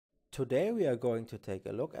Today we are going to take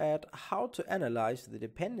a look at how to analyze the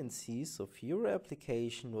dependencies of your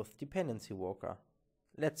application with Dependency Walker.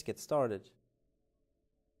 Let's get started.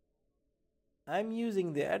 I'm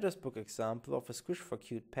using the address book example of a Squish for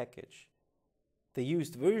Qt package. The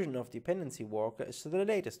used version of Dependency Walker is the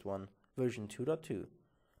latest one, version 2.2.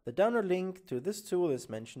 The download link to this tool is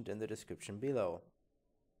mentioned in the description below.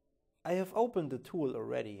 I have opened the tool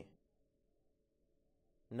already.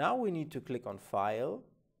 Now we need to click on File,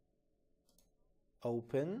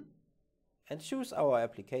 Open, and choose our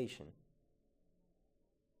application.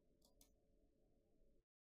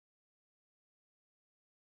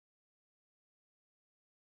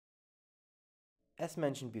 As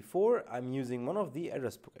mentioned before, I'm using one of the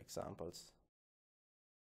address book examples.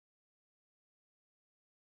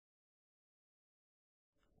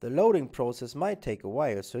 The loading process might take a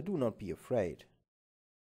while, so do not be afraid.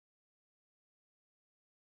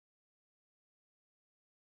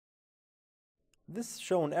 This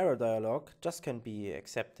shown error dialog just can be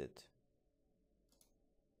accepted.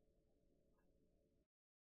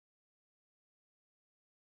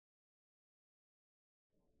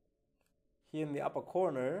 Here in the upper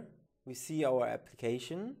corner, we see our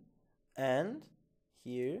application, and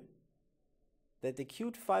here that the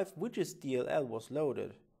Qt 5 widgets DLL was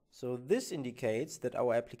loaded. So this indicates that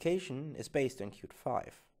our application is based on Qt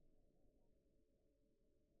 5.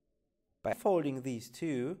 By folding these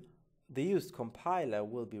two, the used compiler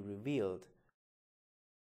will be revealed,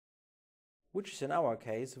 which is in our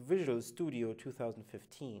case Visual Studio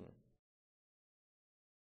 2015.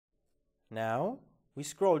 Now we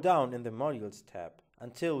scroll down in the Modules tab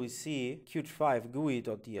until we see Qt 5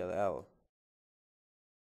 GUI.dll.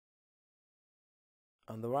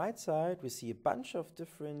 On the right side we see a bunch of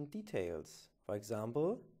different details. For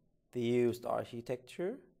example, the used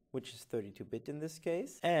architecture, which is 32-bit in this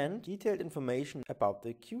case, and detailed information about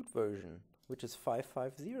the Qt version, which is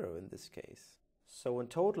 5.50 in this case. So in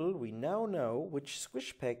total, we now know which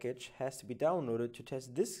Squish package has to be downloaded to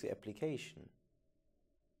test this application.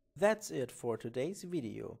 That's it for today's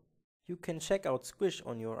video. You can check out Squish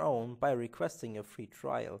on your own by requesting a free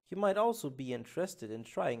trial. You might also be interested in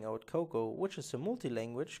trying out Coco, which is a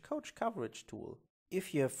multi-language coach coverage tool.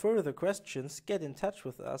 If you have further questions, get in touch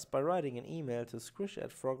with us by writing an email to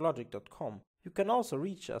squish@froglogic.com. You can also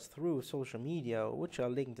reach us through social media, which are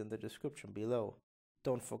linked in the description below.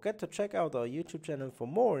 Don't forget to check out our YouTube channel for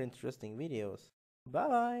more interesting videos.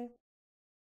 Bye!